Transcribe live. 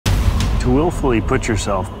To willfully put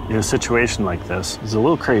yourself in a situation like this is a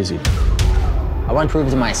little crazy. I want to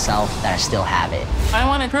prove to myself that I still have it. I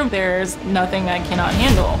want to prove there's nothing I cannot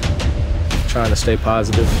handle. Trying to stay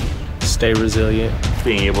positive, stay resilient.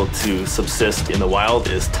 Being able to subsist in the wild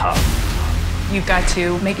is tough. You've got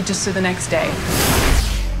to make it just to the next day.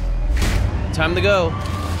 Time to go.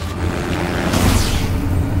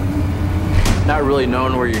 Not really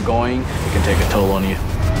knowing where you're going, it can take a toll on you.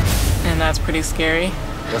 And that's pretty scary.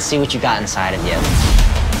 Let's see what you got inside of you.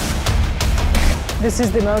 This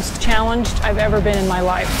is the most challenged I've ever been in my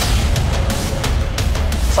life.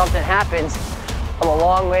 Something happens, I'm a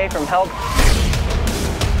long way from help.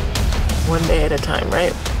 One day at a time,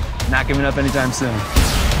 right? Not giving up anytime soon.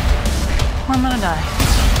 Or I'm gonna die.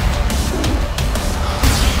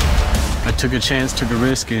 I took a chance, took a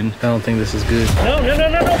risk, and I don't think this is good. No.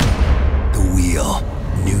 The Wheel.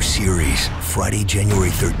 New series, Friday,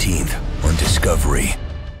 January 13th on Discovery.